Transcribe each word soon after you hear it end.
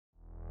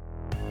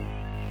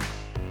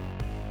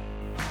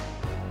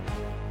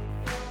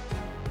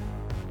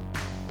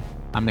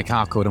I'm Nick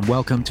Harcourt, and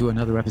welcome to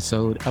another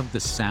episode of The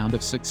Sound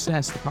of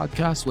Success, the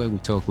podcast where we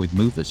talk with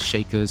movers,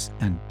 shakers,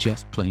 and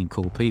just plain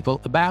cool people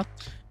about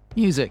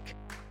music.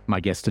 My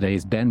guest today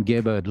is Ben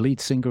Gibbard, lead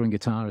singer and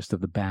guitarist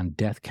of the band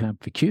Death Cab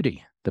for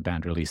Cutie. The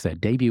band released their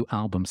debut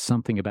album,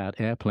 Something About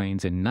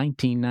Airplanes, in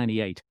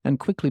 1998 and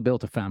quickly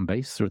built a fan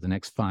base through the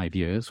next 5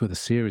 years with a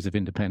series of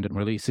independent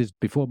releases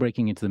before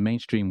breaking into the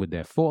mainstream with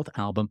their fourth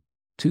album,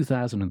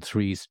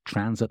 2003's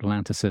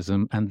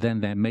Transatlanticism, and then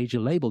their major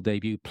label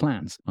debut,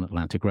 Plans, on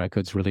Atlantic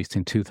Records, released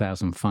in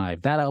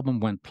 2005. That album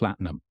went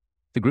platinum.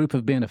 The group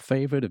have been a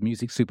favorite of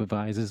music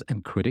supervisors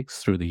and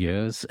critics through the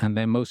years, and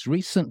their most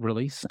recent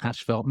release,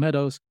 Asphalt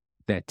Meadows,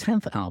 their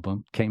 10th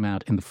album, came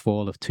out in the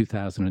fall of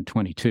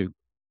 2022.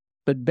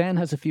 But Ben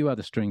has a few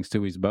other strings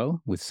to his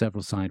bow, with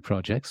several side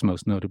projects,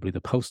 most notably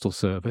the Postal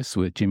Service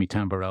with Jimmy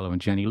Tamborello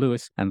and Jenny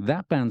Lewis, and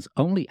that band's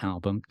only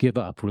album, Give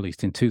Up,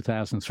 released in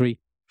 2003,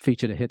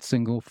 featured a hit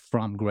single,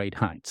 From Great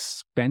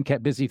Heights. Ben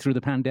kept busy through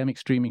the pandemic,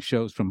 streaming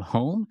shows from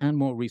home, and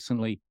more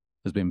recently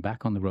has been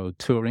back on the road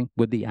touring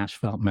with the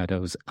Asphalt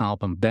Meadows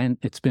album. Ben,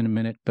 it's been a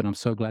minute, but I'm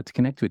so glad to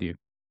connect with you.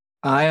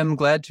 I am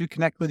glad to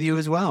connect with you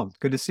as well.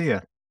 Good to see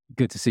you.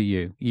 Good to see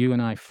you. You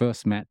and I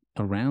first met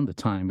around the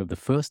time of the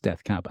first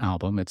Death Cab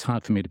album. It's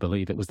hard for me to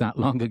believe it was that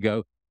long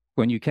ago,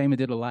 when you came and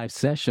did a live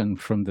session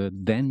from the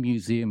then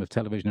Museum of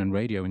Television and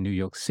Radio in New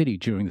York City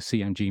during the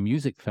CMG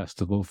Music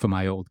Festival for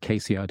my old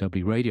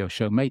KCRW radio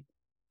show. Mate,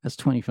 that's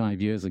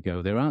 25 years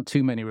ago. There aren't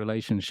too many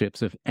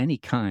relationships of any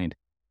kind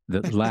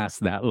that last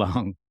that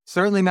long.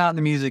 Certainly not in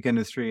the music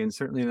industry, and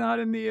certainly not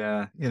in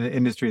the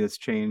industry that's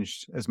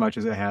changed as much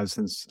as it has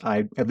since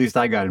at least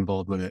I got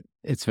involved with it.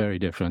 It's very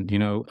different. You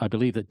know, I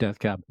believe that Death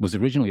Cab was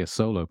originally a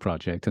solo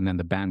project, and then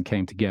the band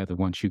came together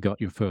once you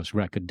got your first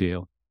record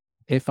deal.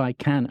 If I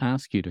can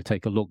ask you to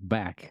take a look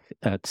back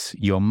at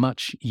your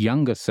much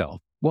younger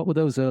self, what were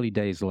those early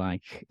days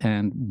like,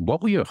 and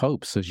what were your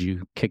hopes as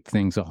you kicked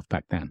things off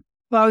back then?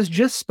 Well, I was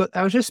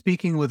just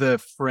speaking with a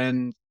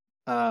friend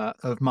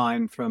of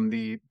mine from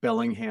the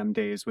Bellingham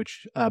days,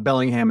 which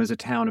Bellingham is a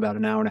town about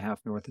an hour and a half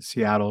north of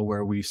Seattle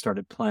where we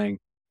started playing.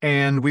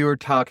 And we were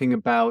talking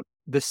about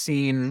the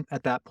scene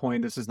at that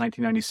point. This is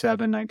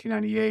 1997,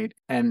 1998,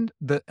 and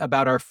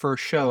about our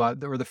first show,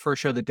 or the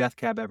first show that Death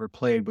Cab ever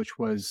played, which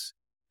was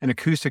an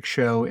acoustic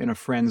show in a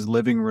friend's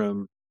living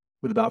room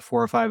with about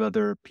 4 or 5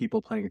 other people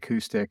playing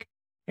acoustic.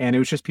 And it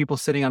was just people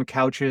sitting on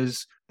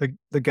couches.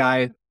 The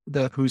guy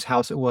whose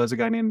house it was, a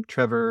guy named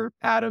Trevor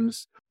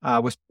Adams,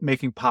 was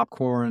making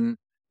popcorn,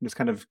 just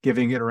kind of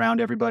giving it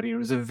around everybody. It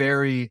was a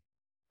very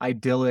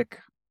idyllic,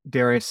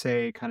 dare I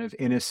say, kind of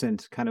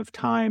innocent kind of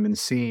time and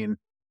scene.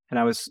 And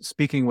I was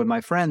speaking with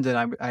my friend,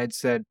 and I had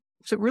said,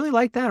 "Is it really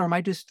like that, or am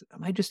I just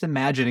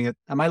imagining it?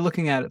 Am I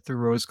looking at it through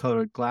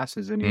rose-colored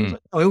glasses?" And he was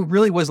like, "Oh, it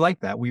really was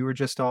like that. We were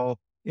just all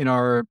in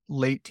our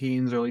late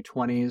teens, early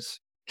 20s,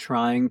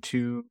 trying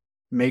to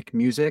make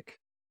music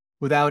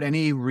without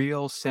any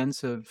real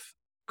sense of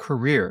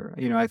career."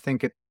 You know, I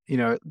think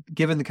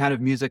given the kind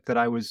of music that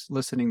I was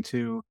listening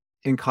to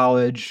in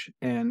college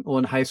and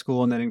in high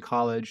school and then in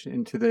college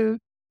into the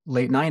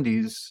late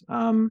 90s,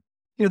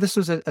 this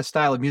was a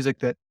style of music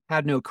that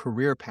had no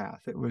career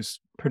path. It was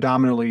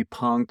predominantly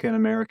punk and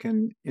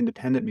American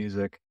independent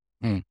music.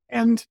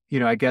 And,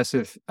 I guess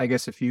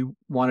if you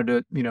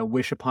wanted to,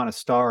 wish upon a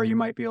star, you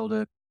might be able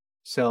to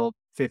sell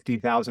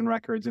 50,000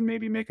 records and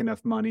maybe make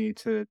enough money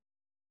to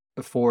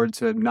afford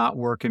to not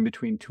work in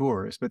between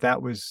tours. But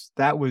that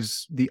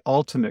was the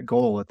ultimate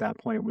goal at that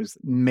point, was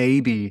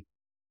maybe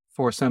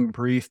for some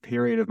brief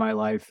period of my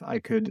life, I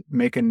could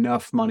make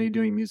enough money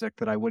doing music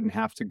that I wouldn't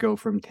have to go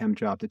from temp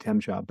job to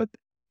temp job. But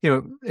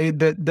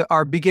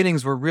our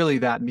beginnings were really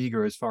that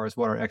meager as far as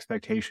what our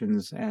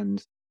expectations,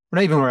 and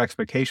not even our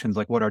expectations,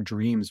 like what our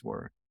dreams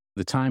were.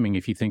 The timing,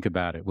 if you think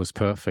about it, was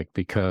perfect,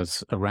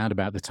 because around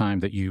about the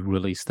time that you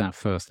released that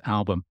first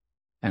album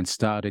and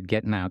started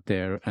getting out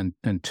there and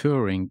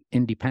touring,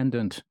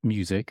 independent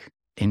music,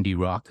 indie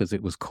rock as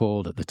it was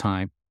called at the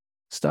time,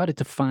 started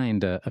to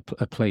find a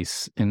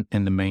place in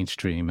the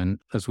mainstream. And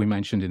as we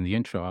mentioned in the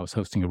intro, I was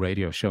hosting a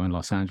radio show in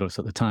Los Angeles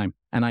at the time.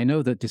 And I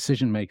know that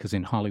decision makers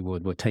in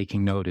Hollywood were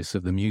taking notice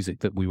of the music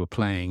that we were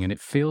playing. And it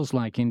feels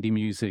like indie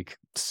music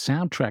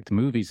soundtracked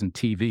movies and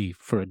TV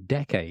for a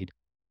decade.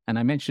 And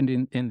I mentioned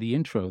in the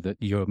intro that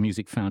your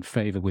music found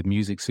favor with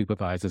music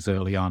supervisors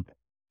early on.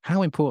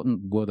 How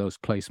important were those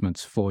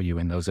placements for you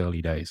in those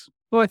early days?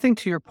 Well, I think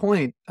to your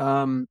point,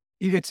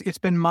 it's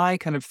been my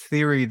kind of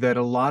theory that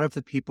a lot of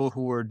the people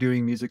who were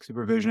doing music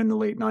supervision in the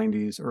late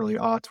 90s, early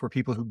aughts, were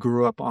people who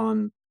grew up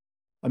on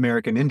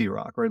American indie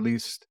rock, or at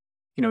least,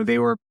 they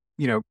were,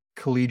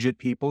 collegiate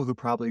people who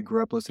probably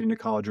grew up listening to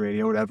college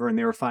radio, whatever, and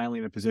they were finally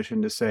in a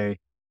position to say,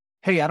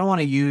 hey, I don't want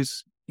to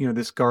use,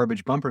 this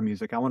garbage bumper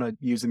music. I want to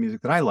use the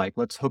music that I like.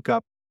 Let's hook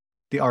up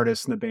the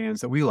artists and the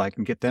bands that we like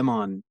and get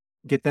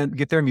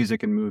their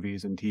music in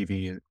movies and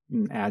TV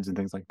and ads and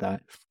things like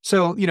that.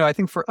 So, I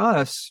think for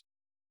us,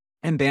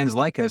 and bands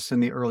like us in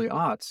the early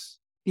aughts,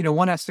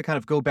 one has to kind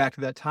of go back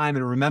to that time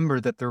and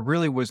remember that there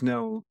really was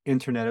no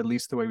internet, at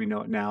least the way we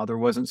know it now. There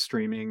wasn't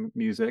streaming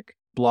music.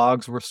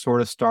 blogs were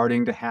sort of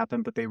starting to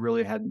happen, but they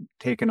really hadn't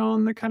taken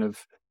on the kind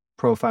of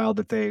profile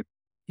that they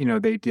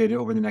did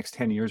over the next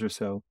 10 years or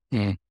so.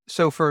 Mm.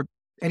 So for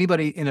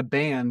anybody in a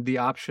band, the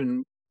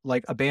option,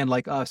 like a band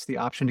like us, the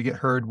option to get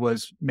heard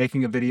was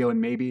making a video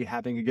and maybe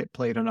having it get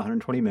played on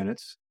 120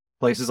 minutes.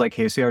 Places like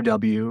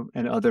KCRW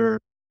and other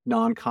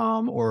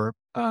non-com or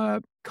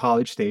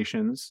college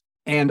stations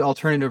and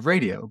alternative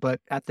radio.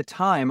 But at the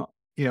time,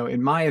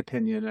 in my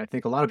opinion, and I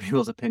think a lot of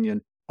people's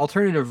opinion,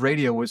 alternative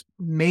radio was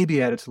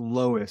maybe at its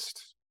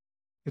lowest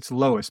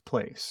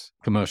place.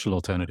 Commercial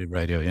alternative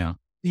radio, yeah.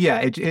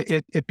 Yeah,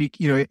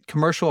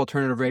 commercial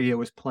alternative radio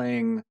was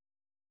playing,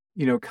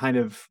 kind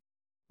of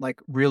like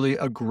really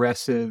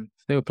aggressive.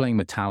 They were playing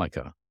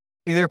Metallica.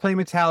 They were playing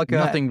Metallica.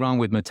 Nothing wrong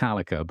with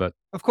Metallica, but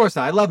of course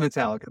not. I love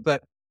Metallica,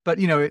 but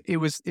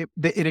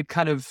it had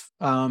kind of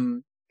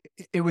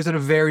it was at a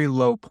very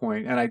low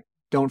point, and I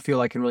don't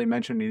feel I can really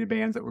mention any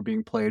bands that were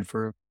being played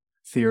for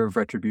fear of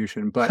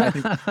retribution. But I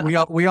think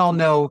we all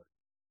know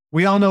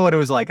what it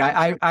was like.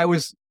 I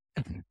was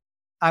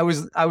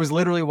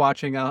literally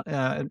watching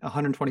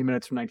 120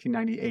 minutes from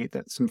 1998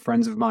 that some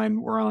friends of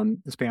mine were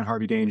on, this band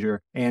Harvey Danger,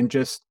 and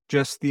just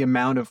the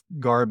amount of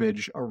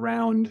garbage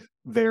around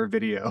their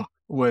video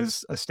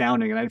was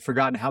astounding. And I'd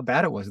forgotten how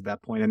bad it was at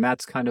that point. And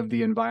that's kind of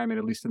the environment,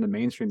 at least in the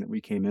mainstream, that we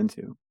came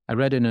into. I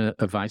read in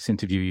a Vice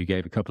interview you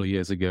gave a couple of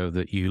years ago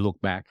that you look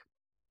back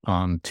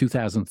on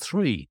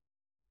 2003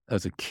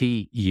 as a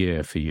key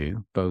year for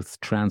you.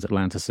 Both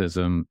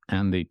Transatlanticism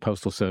and the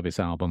Postal Service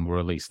album were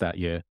released that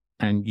year.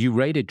 And you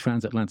rated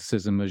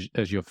Transatlanticism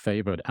as your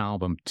favorite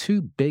album.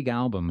 Two big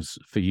albums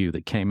for you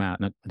that came out.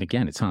 And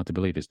again, it's hard to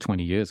believe it's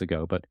 20 years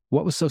ago. But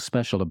what was so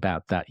special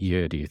about that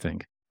year, do you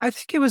think? I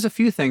think it was a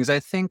few things. I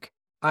think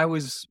I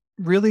was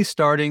really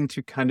starting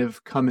to kind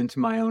of come into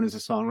my own as a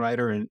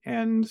songwriter.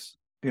 And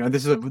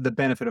this is the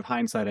benefit of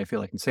hindsight. I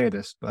feel I can say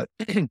this, but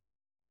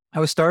I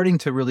was starting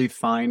to really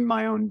find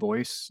my own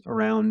voice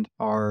around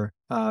our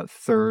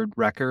third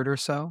record or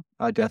so,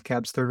 Death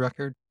Cab's third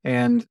record.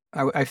 And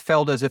I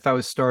felt as if I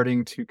was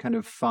starting to kind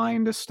of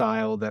find a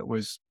style that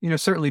was,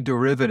 certainly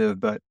derivative,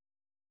 but,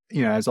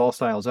 as all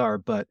styles are,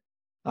 but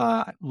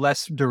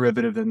less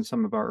derivative than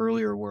some of our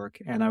earlier work.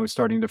 And I was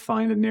starting to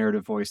find a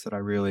narrative voice that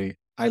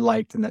I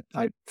liked and that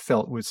I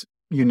felt was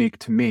unique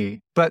to me.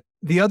 But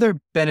the other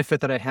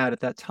benefit that I had at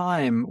that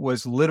time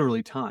was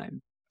literally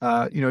time.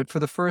 For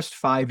the first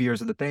 5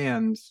 years of the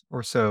band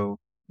or so,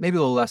 maybe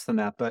a little less than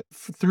that, but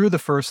through the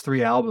first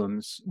 3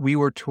 albums, we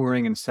were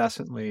touring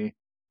incessantly.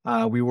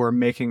 We weren't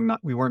making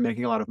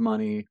a lot of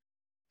money,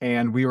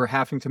 and we were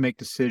having to make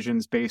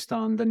decisions based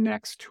on the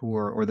next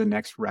tour or the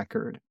next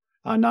record,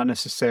 not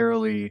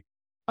necessarily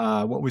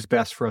what was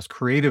best for us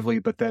creatively,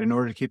 but that in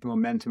order to keep the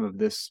momentum of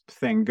this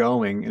thing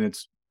going in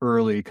its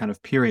early kind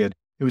of period,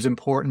 it was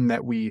important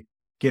that we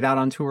get out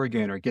on tour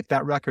again or get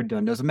that record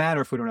done. Doesn't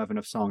matter if we don't have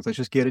enough songs. Let's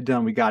just get it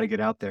done. We got to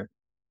get out there.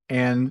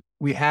 And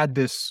we had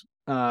this,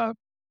 on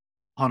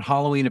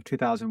Halloween of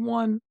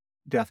 2001,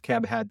 Death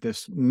Cab had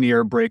this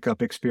near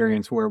breakup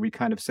experience where we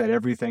kind of said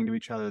everything to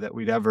each other that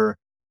we'd ever,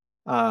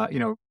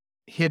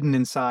 hidden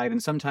inside.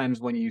 And sometimes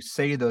when you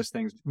say those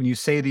things, when you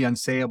say the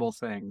unsayable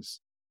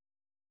things,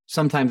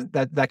 sometimes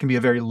that can be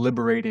a very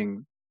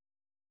liberating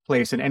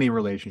place in any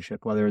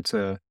relationship, whether it's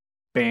a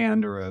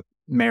band or a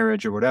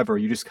marriage or whatever.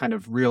 You just kind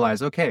of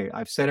realize, okay,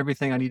 I've said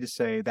everything I need to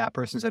say. That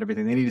person said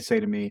everything they need to say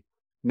to me.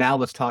 Now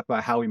let's talk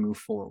about how we move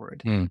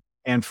forward.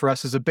 And for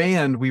us as a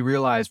band, we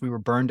realized we were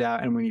burned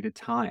out and we needed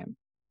time.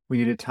 We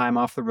needed time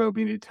off the road.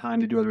 We needed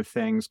time to do other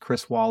things.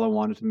 Chris Walla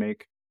wanted to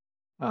make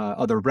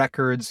other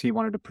records. He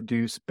wanted to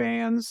produce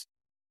bands.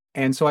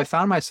 And so I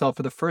found myself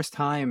for the first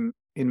time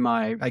in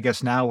my, I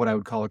guess now what I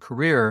would call a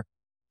career,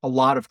 a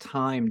lot of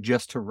time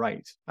just to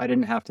write. I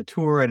didn't have to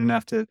tour. I didn't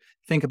have to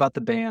think about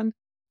the band.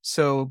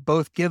 So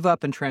both Give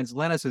Up and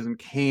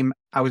Transatlanticism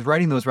I was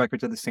writing those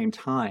records at the same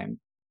time.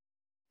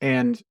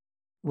 And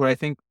why I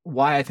think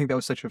that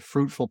was such a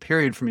fruitful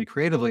period for me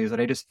creatively is that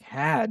I just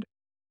had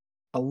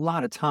a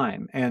lot of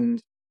time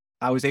and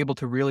I was able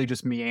to really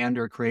just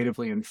meander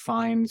creatively and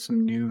find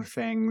some new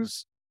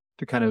things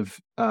to kind of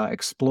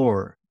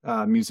explore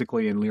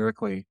musically and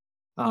lyrically.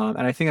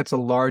 And I think that's a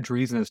large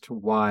reason as to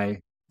why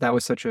that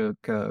was such a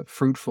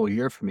fruitful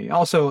year for me.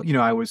 Also,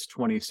 I was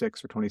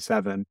 26 or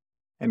 27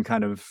 and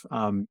kind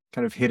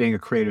of hitting a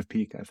creative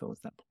peak, I felt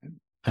at that point.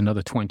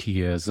 Another 20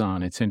 years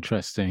on, it's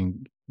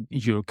interesting.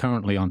 You're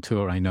currently on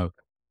tour, I know,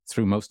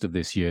 through most of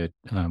this year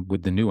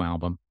with the new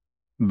album,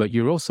 but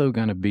you're also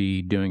going to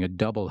be doing a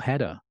double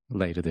header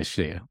later this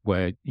year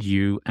where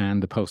you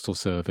and the Postal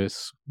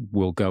Service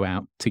will go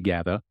out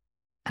together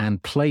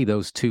and play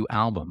those 2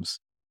 albums.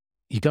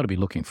 You got to be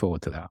looking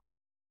forward to that.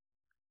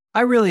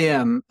 I really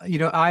am.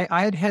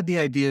 I had the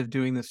idea of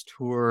doing this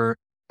tour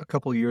a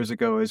couple of years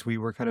ago as we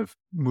were kind of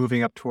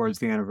moving up towards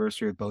the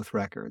anniversary of both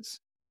records.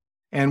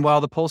 And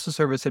while the Postal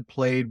Service had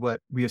played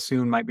what we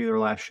assumed might be their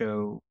last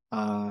show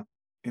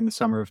in the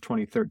summer of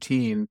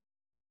 2013,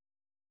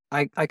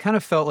 I kind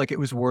of felt like it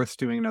was worth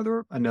doing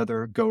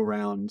another go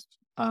round.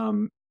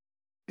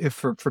 If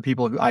for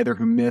people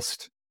who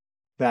missed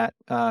that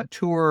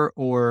tour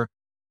or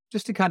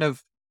just to kind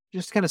of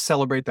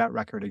celebrate that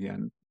record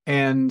again.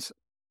 And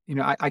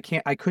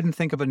I couldn't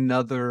think of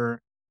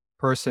another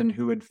person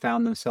who had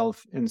found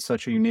themselves in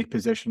such a unique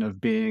position of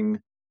being,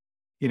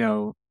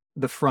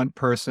 the front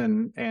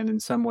person and in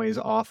some ways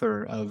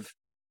author of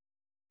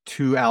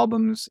two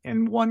albums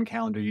in one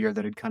calendar year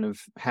that had kind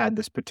of had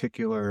this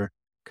particular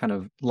kind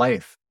of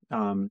life.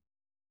 And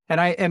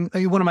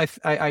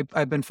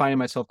I've been finding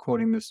myself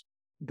quoting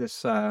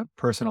this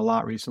person a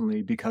lot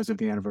recently because of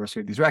the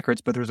anniversary of these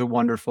records. But there's a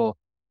wonderful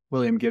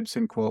William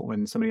Gibson quote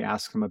when somebody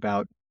asks him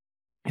about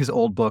his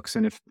old books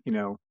and if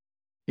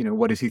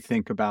what does he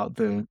think about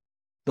the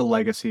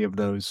legacy of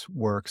those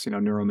works,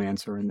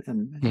 Neuromancer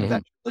and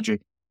that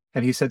trilogy.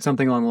 And he said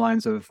something along the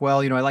lines of, well,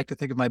 I like to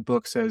think of my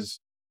books as,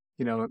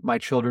 my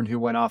children who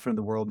went off into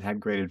the world and had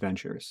great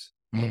adventures.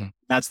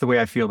 That's the way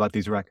I feel about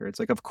these records.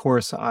 Like, of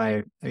course,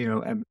 I,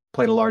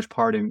 played a large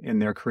part in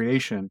their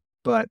creation,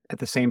 but at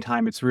the same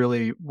time, it's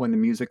really when the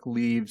music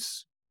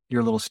leaves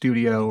your little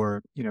studio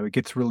or, it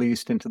gets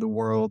released into the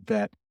world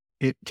that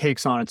it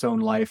takes on its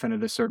own life. And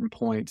at a certain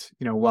point,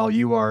 while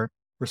you are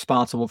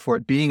responsible for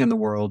it being in the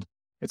world,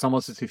 it's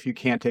almost as if you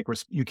can't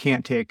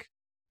take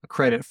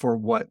credit for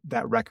what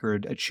that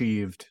record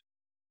achieved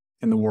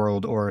in the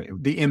world or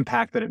the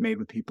impact that it made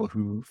with people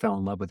who fell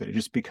in love with it. It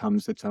just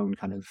becomes its own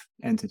kind of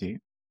entity.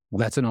 Well,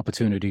 that's an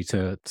opportunity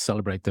to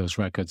celebrate those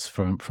records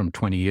from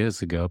 20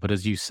 years ago. But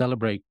as you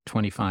celebrate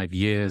 25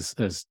 years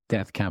as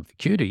Death Cab for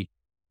Cutie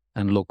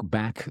and look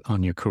back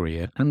on your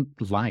career and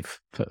life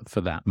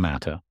for that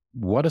matter,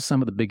 what are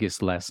some of the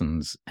biggest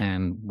lessons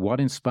and what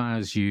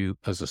inspires you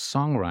as a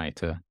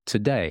songwriter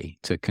today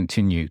to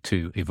continue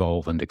to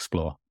evolve and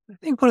explore? I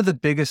think one of the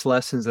biggest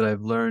lessons that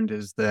I've learned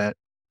is that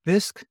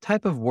this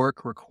type of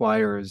work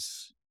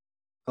requires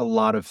a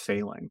lot of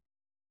failing.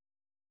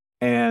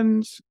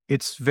 And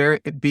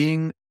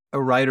being a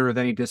writer of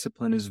any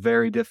discipline is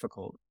very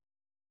difficult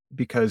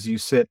because you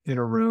sit in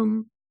a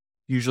room,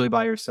 usually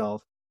by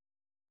yourself,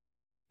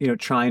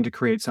 trying to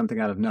create something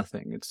out of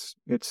nothing.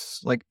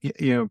 It's like,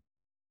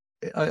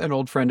 an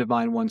old friend of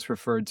mine once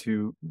referred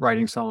to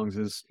writing songs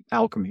as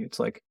alchemy. It's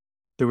like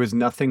there was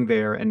nothing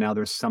there and now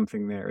there's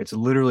something there. It's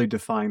literally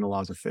defying the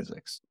laws of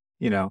physics,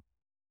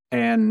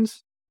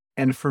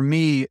 and for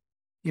me,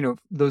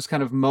 those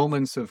kind of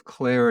moments of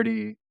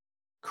clarity,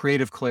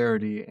 creative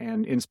clarity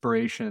and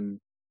inspiration,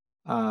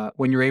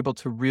 when you're able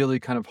to really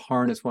kind of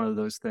harness one of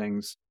those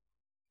things,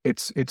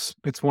 it's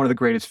one of the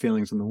greatest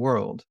feelings in the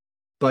world,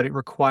 but it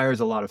requires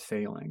a lot of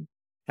failing.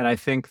 And I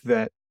think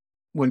that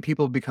when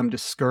people become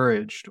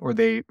discouraged or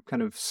they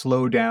kind of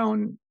slow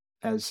down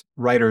as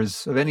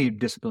writers of any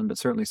discipline, but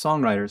certainly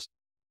songwriters,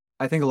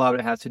 I think a lot of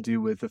it has to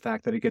do with the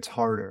fact that it gets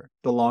harder.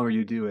 The longer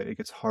you do it, it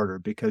gets harder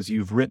because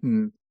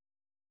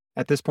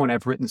at this point,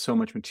 I've written so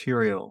much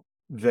material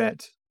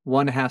that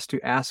one has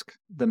to ask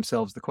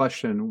themselves the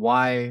question,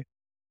 why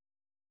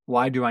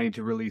do I need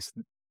to release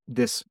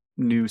this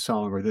new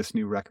song or this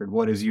new record?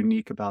 What is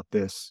unique about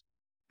this?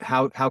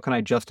 How can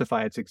I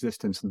justify its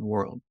existence in the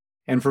world?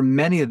 And for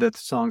many of the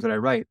songs that I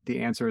write, the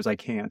answer is I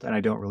can't, and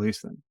I don't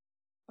release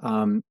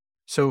them.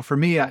 So for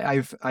me,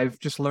 I've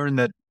just learned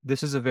that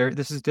this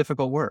is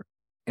difficult work,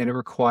 and it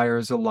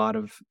requires a lot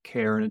of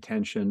care and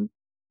attention.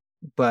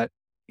 But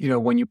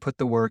when you put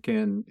the work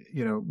in,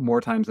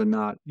 more times than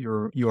not,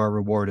 you are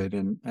rewarded,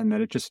 and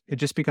that it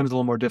just becomes a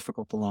little more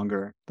difficult the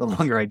longer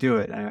I do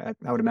it. I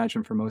would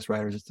imagine for most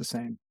writers, it's the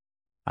same.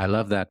 I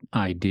love that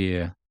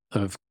idea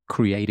of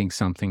creating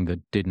something that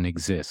didn't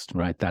exist,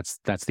 right?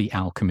 That's the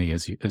alchemy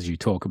as you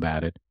talk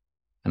about it.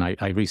 And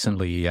I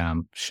recently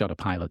shot a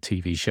pilot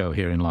TV show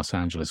here in Los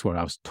Angeles where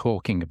I was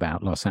talking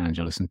about Los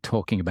Angeles and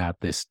talking about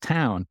this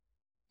town.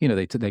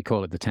 They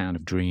call it the town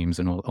of dreams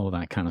and all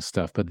that kind of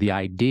stuff. But the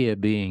idea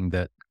being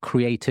that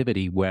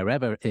creativity,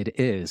 wherever it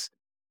is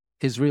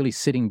really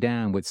sitting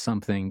down with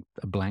something,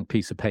 a blank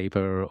piece of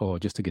paper or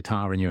just a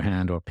guitar in your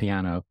hand or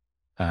piano,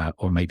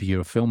 or maybe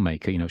you're a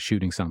filmmaker,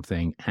 shooting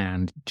something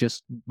and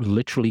just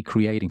literally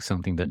creating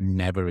something that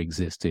never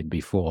existed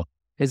before.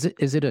 Is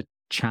it a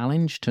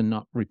challenge to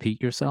not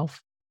repeat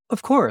yourself?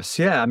 Of course,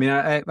 yeah. I mean,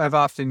 I've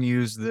often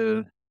used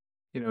the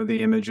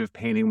image of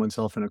painting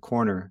oneself in a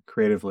corner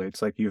creatively.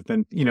 It's like you've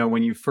been,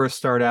 when you first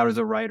start out as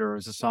a writer or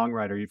as a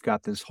songwriter, you've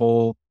got this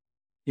whole,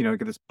 you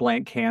get this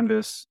blank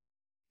canvas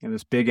in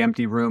this big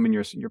empty room, and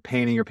you're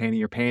painting,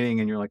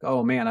 and you're like,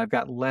 oh man, I've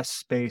got less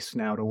space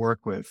now to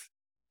work with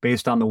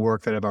based on the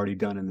work that I've already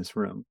done in this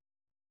room.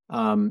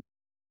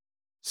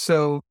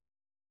 So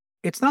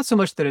it's not so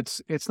much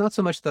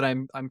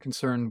that I'm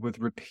concerned with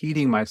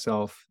repeating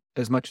myself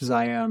as much as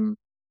I am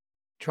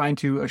trying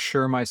to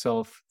assure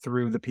myself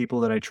through the people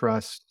that I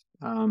trust,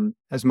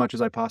 as much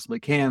as I possibly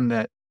can,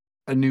 that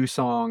a new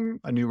song,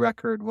 a new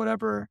record,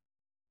 whatever,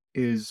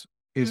 is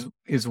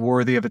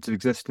worthy of its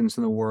existence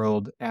in the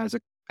world as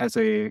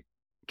a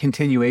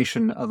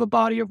continuation of a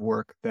body of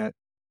work that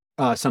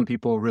some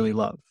people really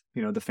love.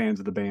 The fans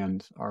of the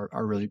band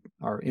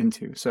are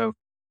into. So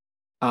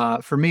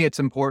for me, it's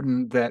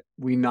important that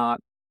we not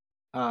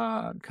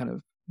kind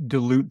of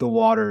dilute the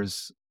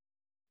waters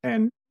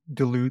and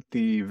dilute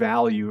the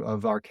value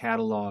of our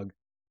catalog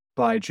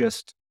by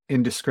just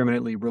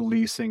indiscriminately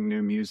releasing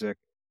new music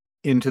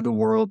into the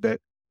world that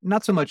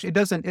not so much it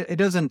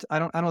doesn't I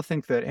don't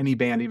think that any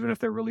band, even if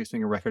they're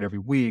releasing a record every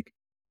week,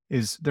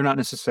 they're not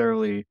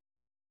necessarily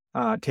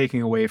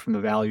taking away from the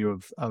value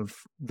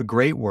of the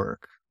great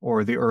work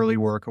or the early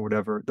work or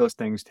whatever. Those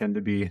things tend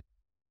to be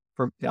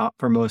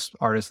for most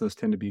artists, those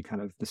tend to be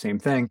kind of the same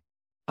thing.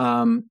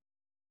 But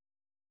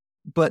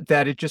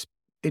that it just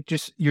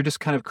you're just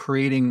kind of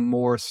creating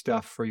more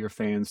stuff for your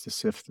fans to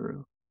sift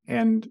through.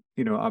 And,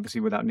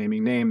 obviously without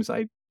naming names,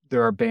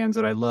 there are bands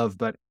that I love,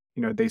 but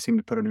they seem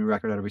to put a new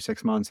record out every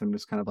 6 months. I'm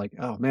just kind of like,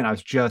 oh man, I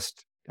was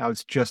just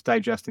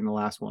digesting the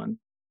last one.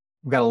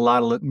 We've got a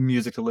lot of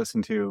music to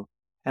listen to.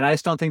 And I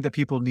just don't think that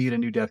people need a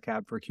new Death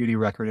Cab for Cutie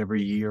record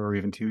every year or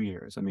even 2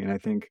 years. I mean, I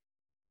think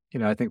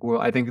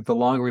the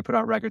longer we put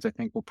out records, I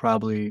think there'll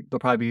probably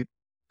be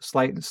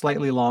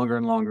slightly longer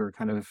and longer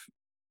kind of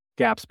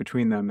gaps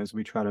between them as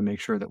we try to make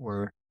sure that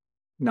we're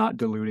not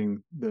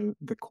diluting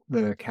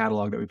the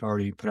catalog that we've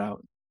already put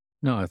out.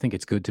 No, I think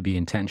it's good to be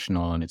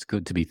intentional and it's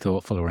good to be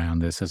thoughtful around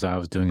this. As I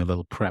was doing a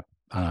little prep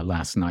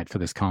last night for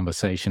this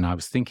conversation, I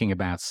was thinking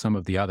about some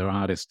of the other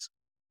artists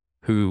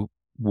who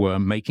were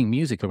making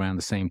music around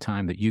the same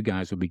time that you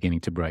guys were beginning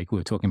to break. We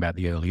were talking about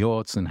the early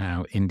aughts and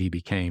how indie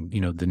became,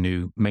 the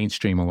new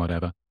mainstream or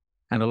whatever.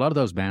 And a lot of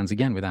those bands,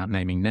 again, without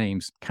naming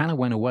names, kind of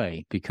went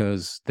away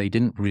because they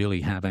didn't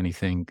really have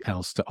anything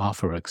else to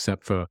offer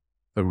except for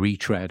a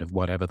retread of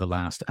whatever the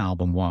last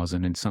album was.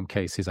 And in some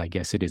cases, I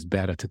guess it is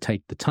better to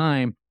take the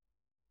time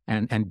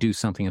and do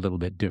something a little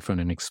bit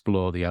different and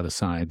explore the other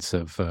sides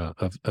of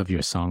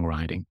your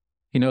songwriting.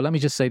 Let me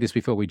just say this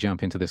before we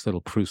jump into this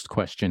little Proust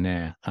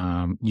questionnaire.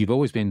 You've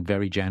always been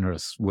very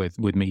generous with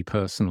me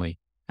personally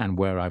and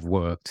where I've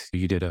worked.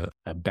 You did a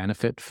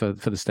benefit for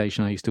the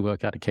station I used to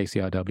work at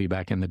KCRW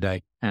back in the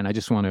day. And I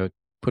just want to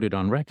put it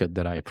on record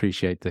that I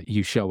appreciate that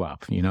you show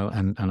up,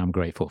 and I'm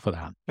grateful for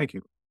that. Thank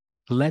you.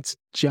 Let's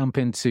jump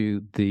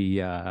into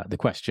the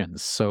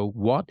questions. So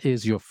what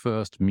is your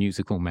first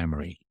musical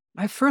memory?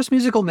 My first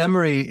musical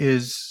memory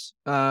is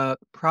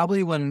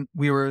probably when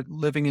we were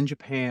living in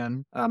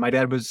Japan. My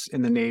dad was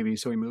in the Navy,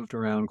 so we moved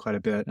around quite a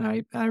bit. And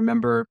I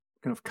remember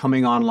kind of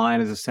coming online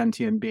as a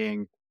sentient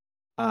being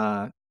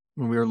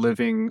when we were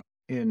living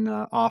in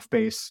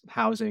off-base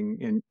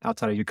housing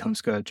outside of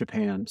Yokosuka,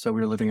 Japan. So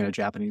we were living in a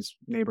Japanese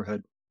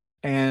neighborhood.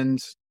 And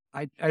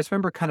I just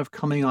remember kind of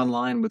coming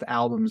online with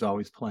albums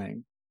always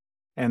playing.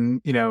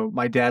 And,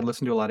 my dad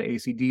listened to a lot of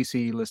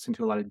AC/DC, listened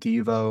to a lot of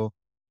Devo,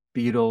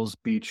 Beatles,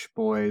 Beach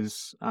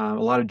Boys, a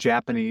lot of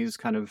Japanese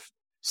kind of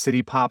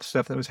city pop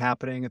stuff that was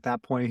happening at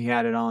that point. He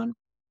had it on.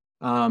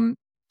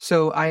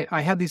 So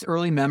I had these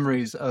early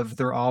memories of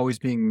there always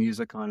being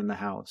music on in the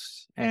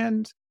house.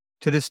 And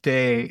to this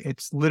day,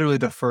 it's literally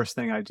the first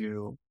thing I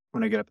do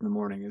when I get up in the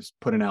morning is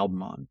put an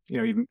album on.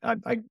 Even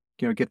I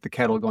get the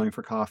kettle going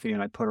for coffee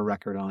and I put a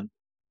record on.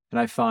 And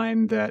I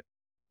find that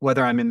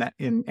whether I'm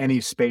in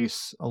any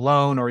space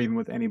alone or even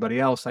with anybody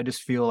else, I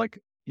just feel like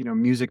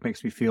music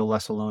makes me feel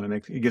less alone.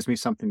 It gives me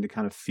something to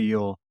kind of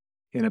feel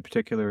in a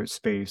particular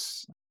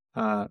space.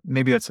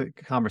 Maybe that's a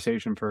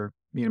conversation for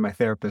me and my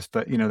therapist,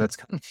 but that's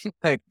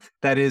like,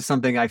 that is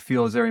something I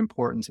feel is very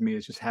important to me,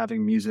 is just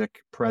having music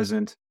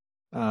present,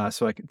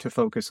 so I can to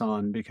focus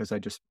on, because I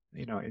just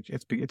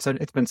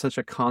it's been such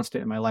a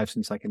constant in my life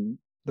since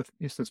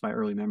my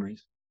early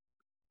memories.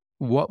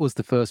 What was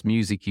the first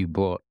music you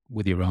bought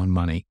with your own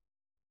money?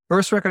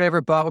 First record I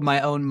ever bought with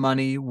my own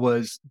money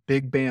was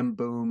Big Bam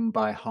Boom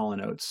by Hall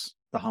Oates,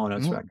 the Hall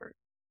Oates record.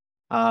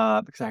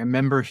 Because I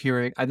remember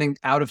hearing, I think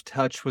Out of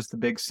Touch was the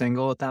big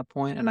single at that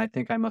point, and I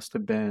think I must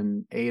have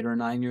been 8 or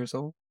 9 years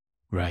old.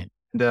 Right.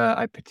 And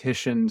I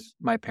petitioned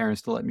my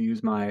parents to let me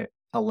use my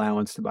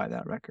allowance to buy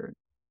that record,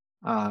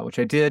 which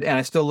I did, and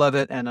I still love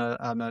it, and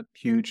I'm a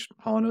huge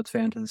Hall Oates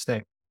fan to this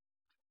day.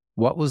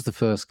 What was the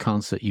first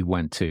concert you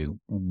went to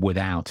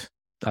without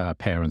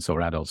parents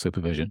or adult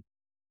supervision?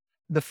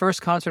 The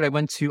first concert I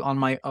went to on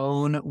my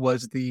own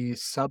was the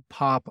Sub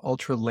Pop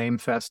Ultra Lame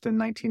Fest in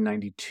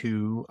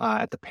 1992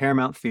 at the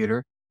Paramount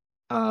Theater.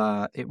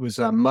 It was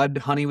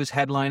Mudhoney was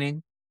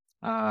headlining.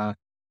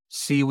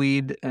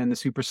 Seaweed and the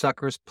Super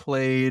Suckers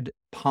played.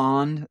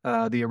 Pond,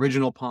 the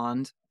original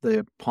Pond,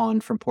 the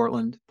Pond from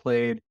Portland,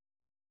 played.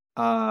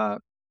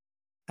 Earth.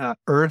 I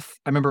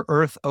remember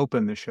Earth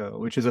opened the show,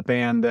 which is a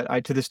band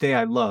that to this day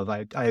I love.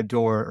 I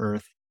adore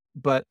Earth.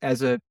 But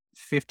as a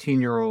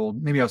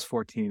 15-year-old, maybe I was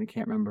 14, I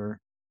can't remember.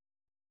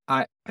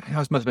 I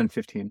must have been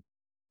 15.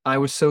 I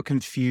was so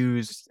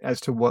confused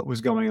as to what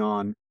was going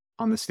on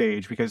the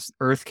stage, because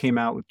Earth came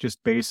out with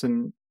just bass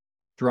and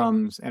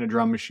drums and a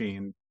drum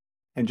machine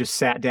and just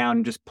sat down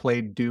and just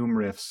played doom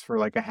riffs for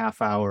like a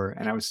half hour.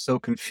 And I was so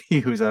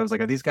confused. I was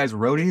like, are these guys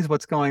roadies?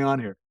 What's going on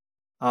here?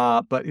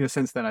 But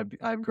since then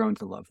I've grown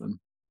to love them.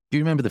 Do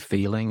you remember the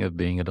feeling of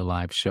being at a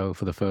live show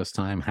for the first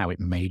time, how it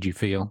made you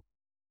feel?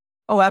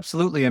 Oh,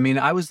 absolutely. I mean,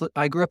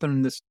 I grew up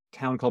in this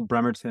town called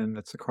Bremerton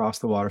that's across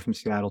the water from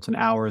Seattle. It's an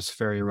hour's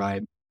ferry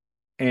ride.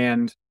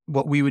 And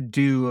what we would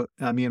do,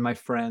 me and my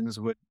friends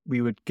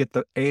we would get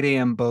the 8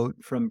 a.m. boat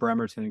from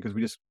Bremerton because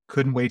we just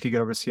couldn't wait to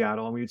get over to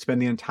Seattle, and we would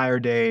spend the entire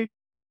day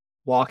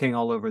walking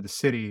all over the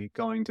city,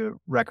 going to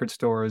record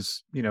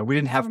stores. We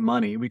didn't have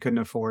money, we couldn't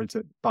afford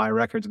to buy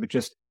records, but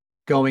just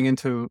going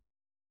into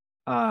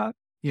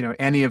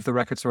any of the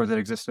record stores that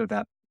existed at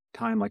that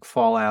time, like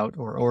Fallout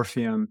or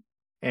Orpheum,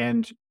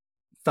 and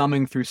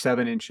thumbing through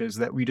 7 inches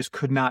that we just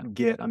could not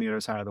get on the other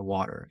side of the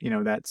water.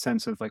 That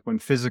sense of like when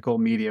physical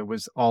media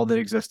was all that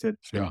existed,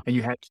 Yeah. and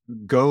you had to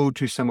go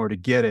to somewhere to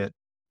get it.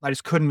 I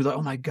just couldn't be like,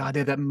 oh my God, they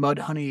have that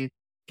Mudhoney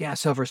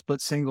Gas Over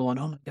split single, and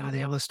oh my God, they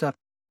have this stuff.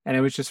 And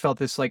it was just felt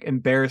this like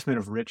embarrassment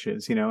of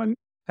riches, and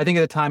I think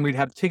at the time we'd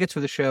have tickets for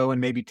the show and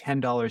maybe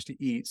 $10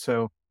 to eat.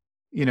 So,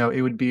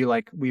 it would be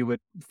like we would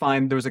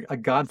find there was a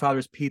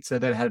Godfather's Pizza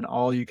that had an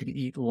all you could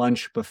eat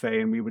lunch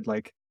buffet, and we would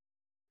like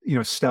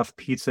stuff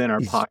pizza in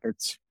our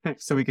pockets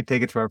so we could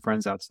take it to our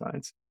friends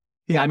outside.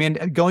 Yeah, I mean,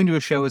 going to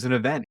a show is an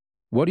event.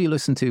 What do you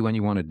listen to when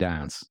you want to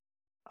dance?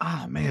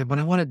 Oh man, when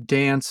I want to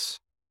dance,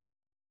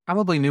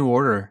 probably New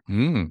Order.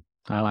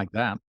 I like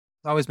that.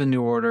 It's always been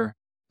New Order.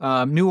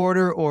 New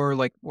Order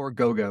or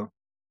Go-Go.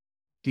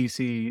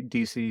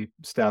 DC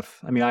stuff.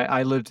 I mean,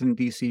 I lived in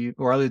DC,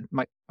 or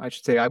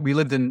we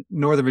lived in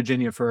Northern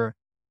Virginia for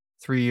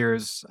 3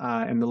 years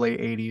in the late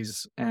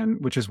 80s,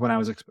 and which is when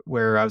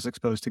where I was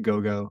exposed to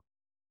Go-Go.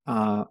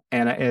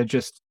 And it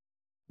just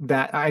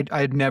that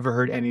I'd never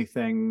heard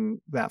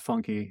anything that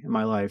funky in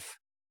my life,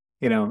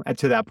 to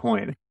that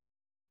point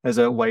as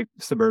a white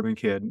suburban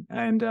kid.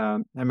 And I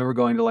remember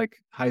going to like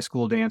high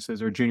school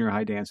dances or junior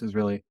high dances,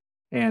 really,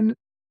 and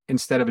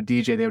instead of a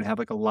DJ, they would have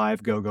like a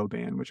live go-go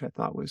band, which I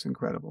thought was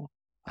incredible.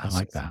 I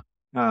like that.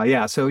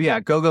 Yeah. So yeah,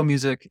 go-go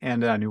music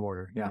and New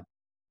Order. Yeah.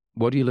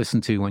 What do you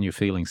listen to when you're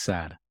feeling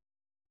sad?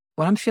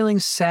 When I'm feeling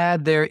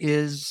sad, there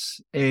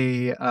is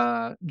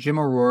a Jim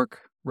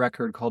O'Rourke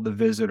record called The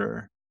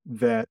Visitor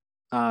that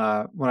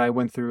when I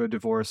went through a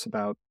divorce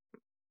about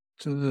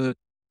 12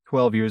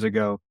 years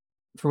ago,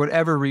 for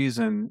whatever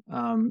reason,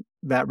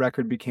 that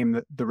record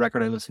became the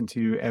record I listened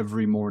to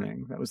every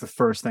morning. That was the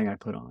first thing I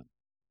put on.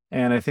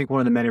 And I think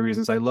one of the many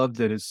reasons I loved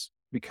it is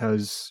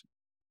because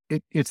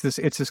it's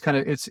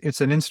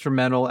an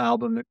instrumental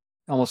album that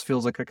almost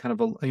feels like a kind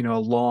of a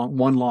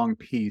long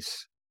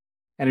piece.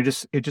 And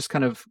it just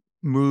kind of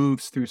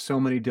moves through so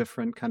many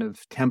different kind of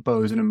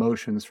tempos and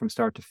emotions from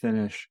start to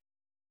finish.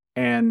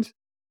 And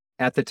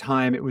at the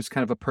time, it was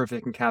kind of a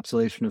perfect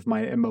encapsulation of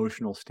my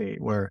emotional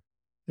state, where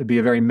it'd be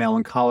a very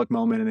melancholic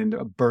moment and then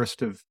a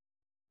burst of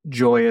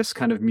joyous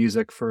kind of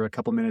music for a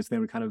couple minutes. It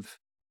would kind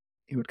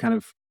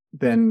of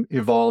then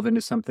evolve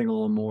into something a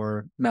little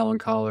more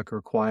melancholic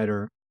or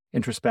quieter,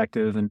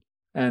 introspective.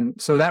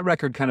 And so that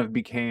record kind of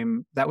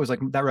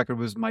that record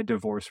was my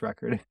divorce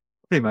record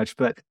pretty much.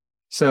 But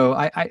so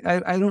I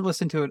don't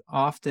listen to it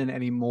often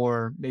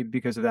anymore, maybe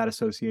because of that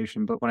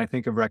association. But when I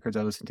think of records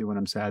I listen to when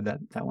I'm sad,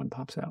 that one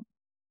pops out.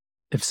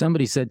 If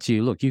somebody said to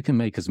you, look, you can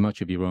make as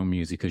much of your own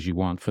music as you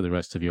want for the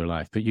rest of your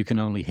life, but you can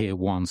only hear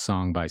one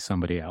song by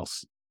somebody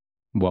else,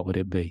 what would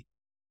it be?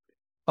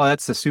 Oh,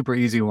 that's a super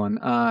easy one.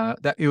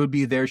 That it would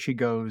be "There She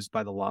Goes"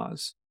 by The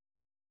Laws.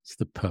 It's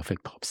the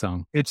perfect pop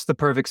song. It's the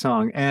perfect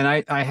song. And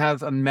I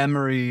have a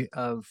memory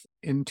of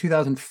in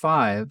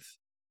 2005,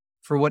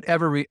 for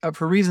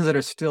reasons that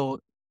are still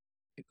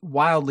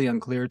wildly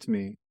unclear to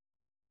me,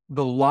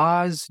 The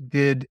Laws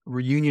did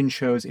reunion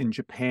shows in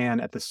Japan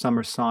at the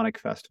Summer Sonic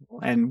Festival.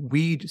 And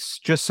we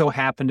just so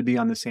happened to be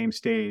on the same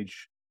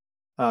stage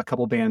a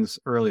couple bands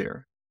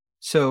earlier.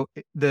 So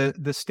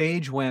the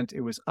stage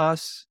it was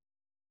us,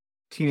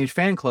 Teenage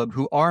Fan Club,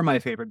 who are my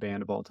favorite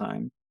band of all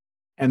time,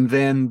 and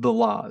then The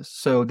Laws.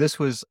 So this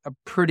was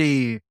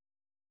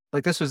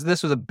this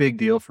was a big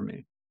deal for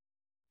me.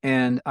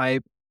 And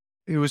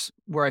it was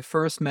where I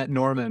first met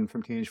Norman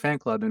from Teenage Fan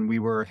Club, and we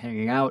were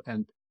hanging out,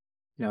 and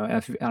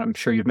I'm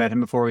sure you've met him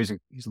before. He's a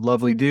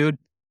lovely dude.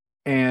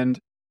 And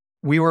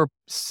we were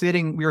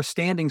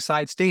standing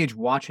side stage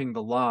watching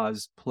The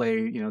Laws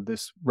play,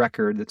 this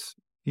record that's,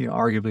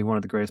 arguably one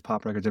of the greatest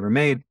pop records ever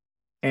made.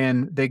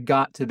 And they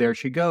got to "There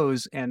She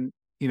Goes," and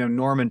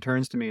Norman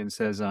turns to me and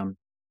says,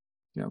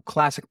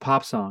 classic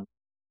pop song.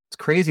 It's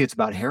crazy. It's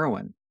about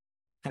heroin.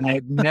 And I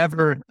had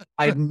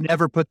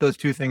never put those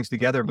two things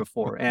together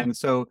before. And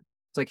so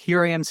it's like,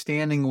 here I am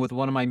standing with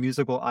one of my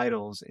musical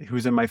idols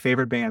who's in my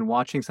favorite band,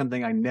 watching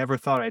something I never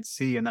thought I'd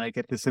see. And then I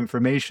get this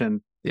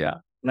information. Yeah.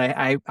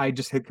 And I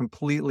just had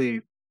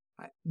completely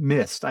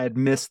missed. I had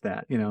missed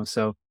that,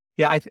 so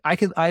yeah, I've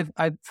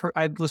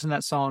listened to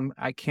that song.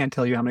 I can't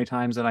tell you how many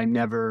times, and I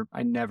never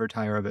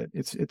tire of it.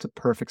 It's a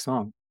perfect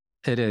song.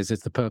 It is.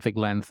 It's the perfect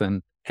length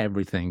and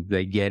everything.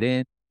 They get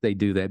in, they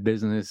do their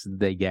business,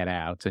 they get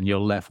out, and you're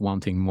left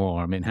wanting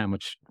more. I mean, how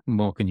much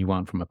more can you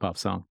want from a pop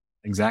song?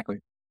 Exactly.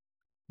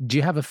 Do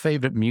you have a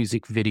favorite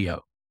music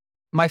video?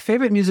 My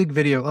favorite music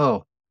video?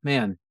 Oh,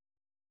 man.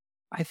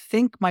 I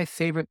think my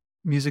favorite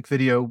music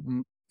video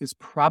is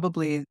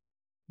probably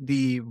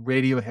the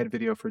Radiohead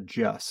video for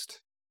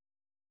Just,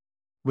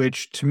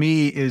 which to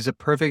me is a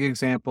perfect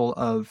example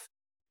of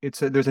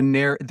there's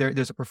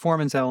a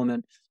performance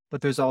element.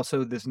 but there's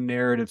also this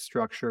narrative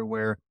structure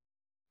where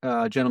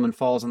a gentleman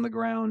falls on the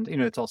ground.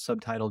 It's all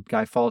subtitled.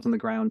 Guy falls on the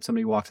ground.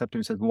 Somebody walks up to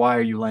him and says, "Why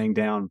are you laying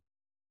down?"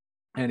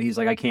 And he's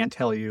like, "I can't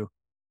tell you."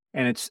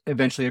 And it's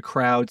eventually a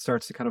crowd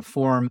starts to kind of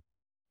form,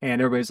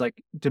 and everybody's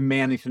like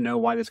demanding to know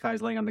why this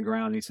guy's laying on the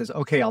ground. And he says,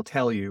 "Okay, I'll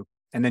tell you."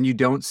 And then you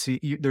don't see,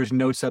 there's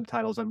no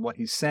subtitles on what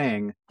he's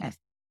saying.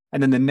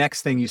 And then the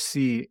next thing you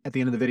see at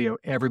the end of the video,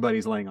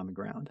 everybody's laying on the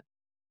ground.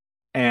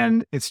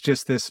 And it's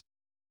just this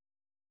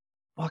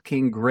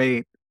fucking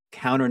great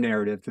counter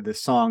narrative to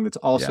this song that's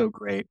also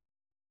great.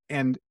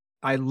 And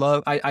I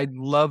love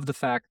the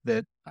fact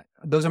that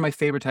those are my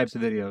favorite types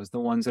of videos, the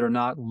ones that are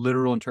not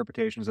literal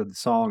interpretations of the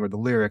song or the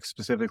lyrics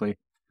specifically,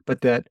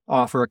 but that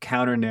offer a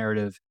counter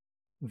narrative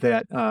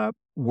that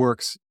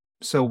works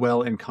so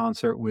well in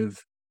concert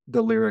with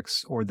the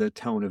lyrics or the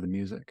tone of the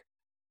music.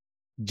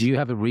 Do you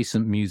have a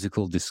recent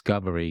musical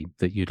discovery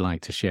that you'd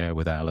like to share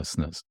with our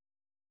listeners?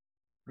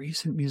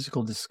 Recent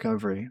musical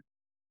discovery.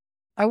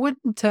 I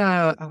wouldn't.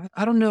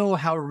 I don't know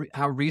how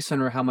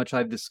recent or how much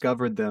I've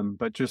discovered them,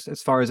 but just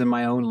as far as in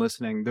my own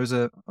listening, there's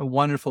a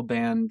wonderful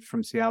band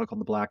from Seattle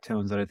called the Black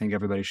Tones that I think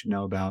everybody should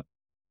know about.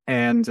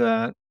 And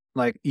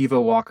like Eva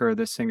Walker,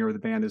 the singer of the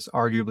band, is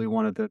arguably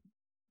one of the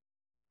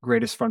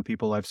greatest front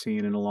people I've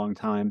seen in a long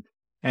time.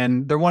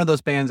 And they're one of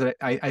those bands that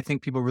I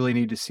think people really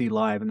need to see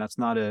live. And that's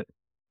not a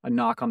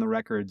knock on the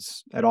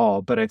records at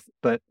all. But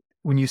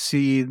when you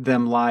see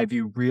them live,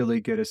 you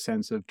really get a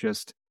sense of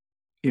just,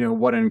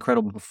 what an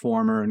incredible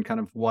performer and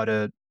kind of what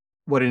an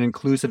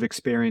inclusive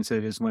experience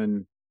it is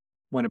when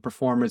a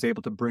performer is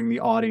able to bring the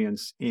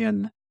audience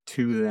in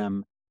to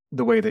them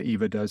the way that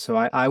Eva does. So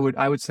I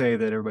would say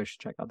that everybody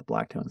should check out the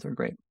Black Tones. They're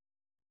great.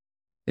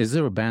 Is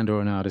there a band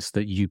or an artist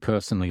that you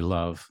personally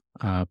love,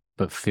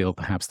 but feel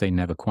perhaps they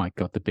never quite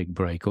got the big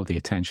break or the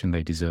attention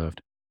they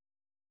deserved?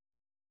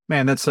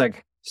 Man, that's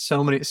like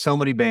so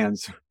many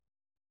bands.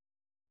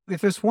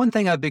 If there's one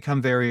thing I've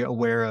become very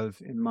aware of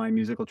in my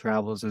musical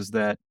travels is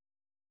that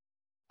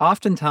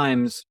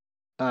oftentimes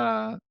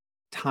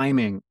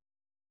timing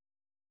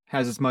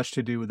has as much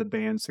to do with the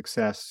band's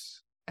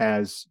success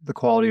as the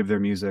quality of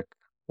their music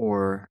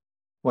or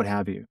what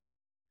have you.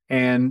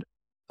 And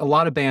a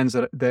lot of bands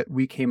that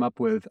we came up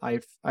with, I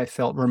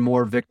felt were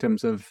more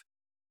victims of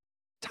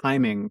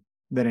timing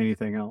than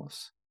anything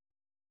else.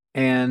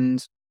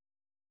 And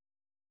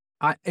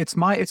it's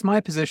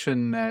my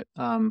position that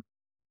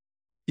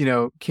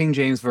King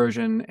James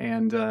Version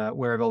and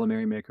Where Have All the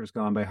Merrymakers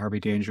Gone by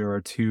Harvey Danger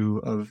are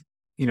two of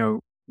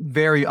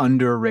very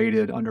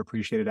underrated,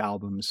 underappreciated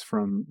albums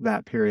from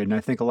that period. And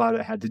I think a lot of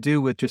it had to do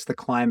with just the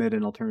climate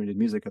and alternative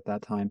music at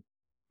that time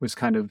was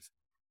kind of,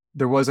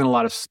 there wasn't a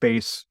lot of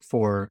space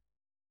for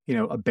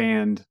a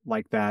band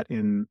like that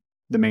in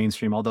the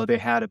mainstream, although they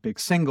had a big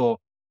single,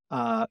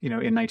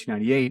 in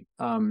 1998.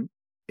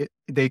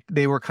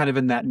 They were kind of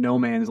in that no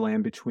man's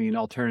land between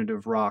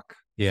alternative rock,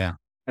 kind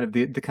of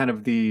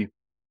the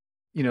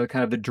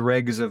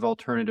dregs of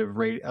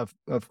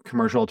of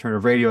commercial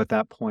alternative radio at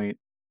that point,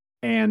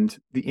 and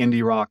the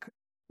indie rock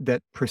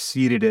that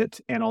preceded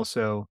it, and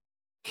also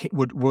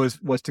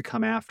was to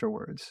come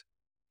afterwards.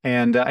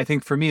 And I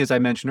think for me, as I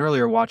mentioned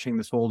earlier, watching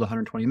this old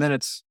 120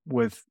 minutes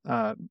with,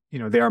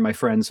 They Are My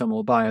Friends, so I'm a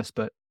little biased,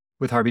 but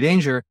with Harvey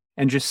Danger,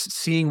 and just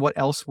seeing what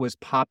else was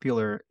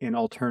popular in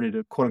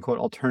alternative, quote unquote,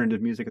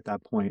 alternative music at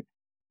that point,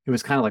 it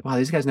was kind of like, wow,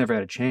 these guys never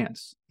had a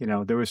chance.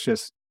 There was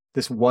just,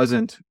 this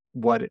wasn't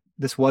what it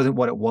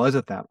was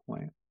at that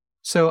point.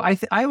 So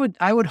I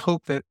would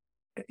hope that,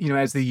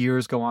 as the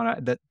years go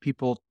on, that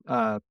people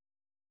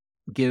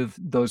give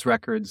those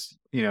records,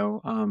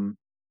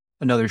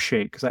 another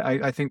shake, because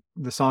I think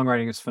the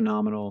songwriting is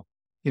phenomenal.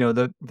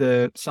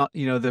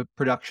 The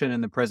production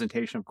and the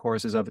presentation, of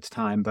course, is of its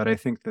time, but I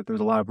think that there's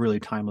a lot of really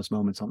timeless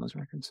moments on those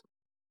records.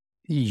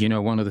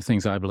 One of the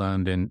things I've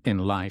learned in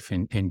life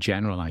in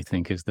general, I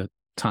think, is that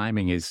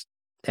timing is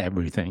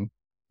everything.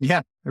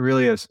 Yeah, it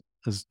really is.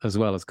 As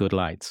well as good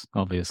lights,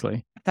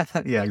 obviously.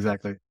 Yeah,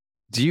 exactly.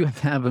 Do you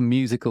have a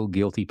musical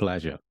guilty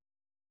pleasure?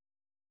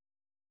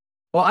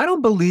 Well, I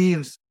don't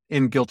believe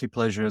in guilty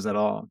pleasures at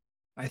all.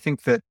 I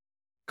think that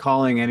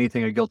calling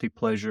anything a guilty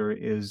pleasure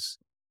is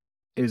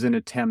an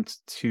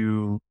attempt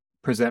to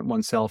present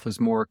oneself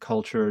as more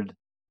cultured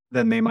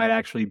than they might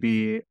actually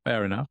be.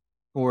 Fair enough.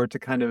 Or to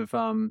kind of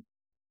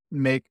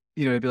make,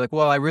 be like,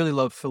 well, I really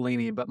love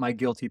Fellini, but my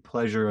guilty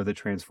pleasure are the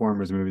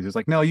Transformers movies. It's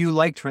like, no, you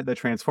like the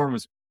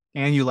Transformers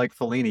and you like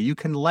Fellini. You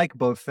can like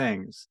both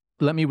things.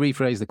 Let me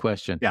rephrase the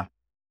question. Yeah.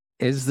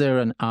 Is there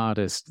an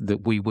artist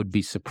that we would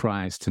be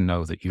surprised to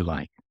know that you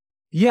like?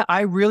 Yeah,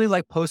 I really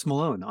like Post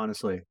Malone,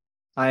 honestly.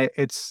 I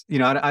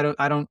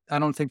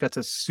don't think that's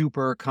a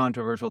super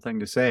controversial thing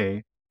to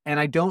say. And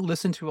I don't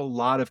listen to a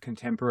lot of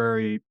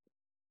contemporary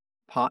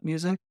pop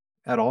music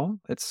at all.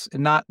 It's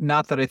not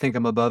that I think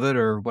I'm above it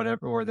or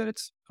whatever, or that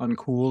it's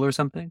uncool or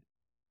something.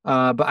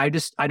 But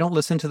I don't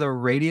listen to the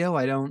radio.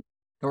 I don't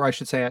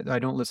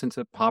listen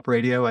to pop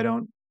radio. I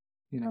don't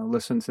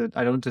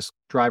just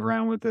drive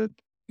around with the,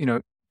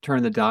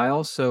 turn the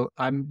dial. So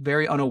I'm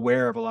very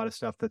unaware of a lot of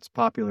stuff that's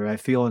popular. I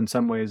feel in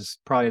some ways,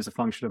 probably as a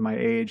function of my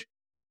age,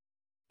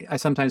 I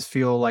sometimes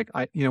feel like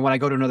when I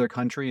go to another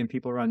country and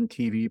people are on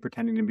TV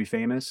pretending to be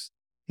famous,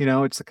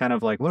 it's kind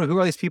of like, well, who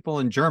are these people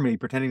in Germany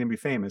pretending to be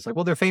famous? Like,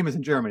 well, they're famous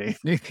in Germany.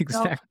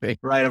 Exactly.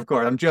 Right. Of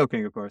course. I'm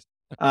joking, of course.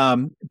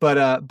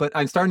 But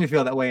I'm starting to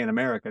feel that way in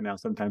America now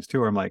sometimes too,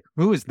 where I'm like,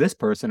 who is this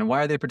person and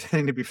why are they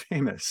pretending to be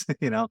famous? I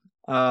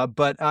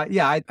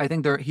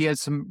think he has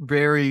some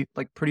very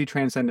pretty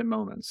transcendent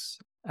moments.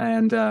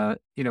 And,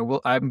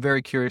 I'm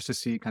very curious to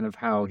see kind of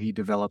how he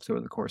develops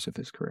over the course of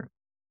his career.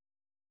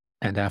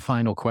 And our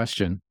final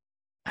question,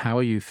 how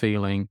are you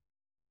feeling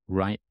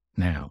right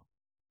now?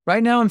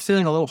 Right now, I'm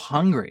feeling a little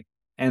hungry,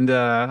 and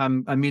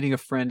I'm meeting a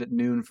friend at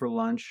noon for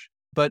lunch.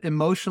 But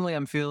emotionally,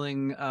 I'm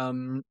feeling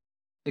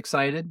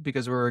excited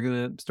because we're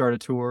going to start a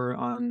tour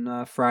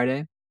on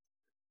Friday,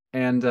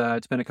 and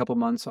it's been a couple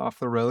months off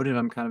the road, and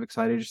I'm kind of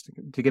excited just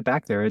to get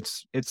back there.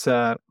 It's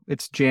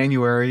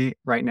January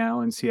right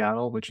now in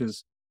Seattle, which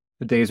is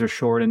the days are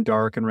short and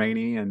dark and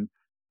rainy, and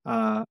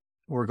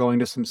we're going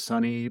to some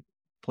sunny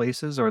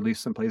places, or at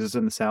least some places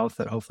in the south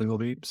that hopefully will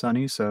be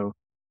sunny. So,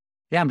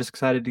 yeah, I'm just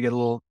excited to get a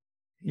little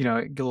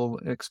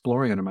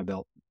exploring under my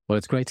belt. Well,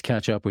 it's great to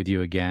catch up with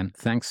you again.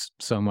 Thanks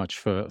so much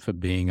for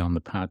being on the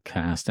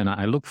podcast. And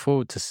I look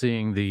forward to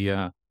seeing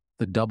the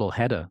double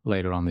header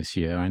later on this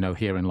year. I know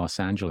here in Los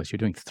Angeles, you're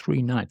doing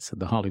 3 nights at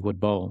the Hollywood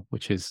Bowl,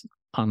 which is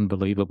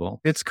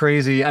unbelievable. It's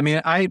crazy. I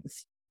mean,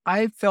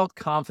 I felt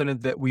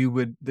confident that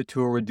the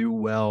tour would do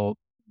well,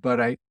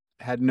 but I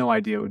had no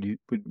idea it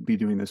would be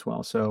doing this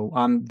well. So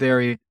I'm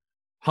very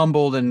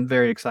humbled and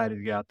very excited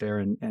to get out there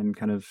and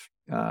kind of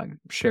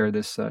share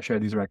these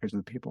records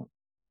with people.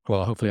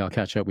 Well, hopefully I'll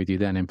catch up with you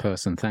then in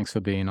person. Thanks for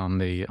being on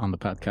the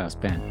podcast,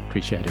 Ben.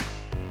 Appreciate it.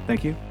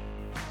 Thank you.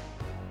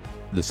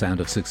 The Sound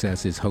of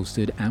Success is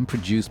hosted and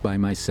produced by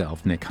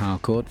myself, Nick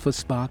Harcourt, for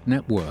Spark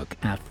Network.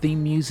 Our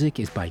theme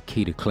music is by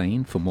Keita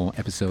Klein. For more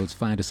episodes,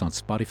 find us on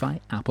Spotify,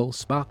 Apple,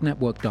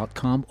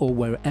 sparknetwork.com, or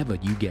wherever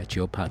you get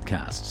your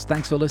podcasts.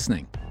 Thanks for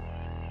listening.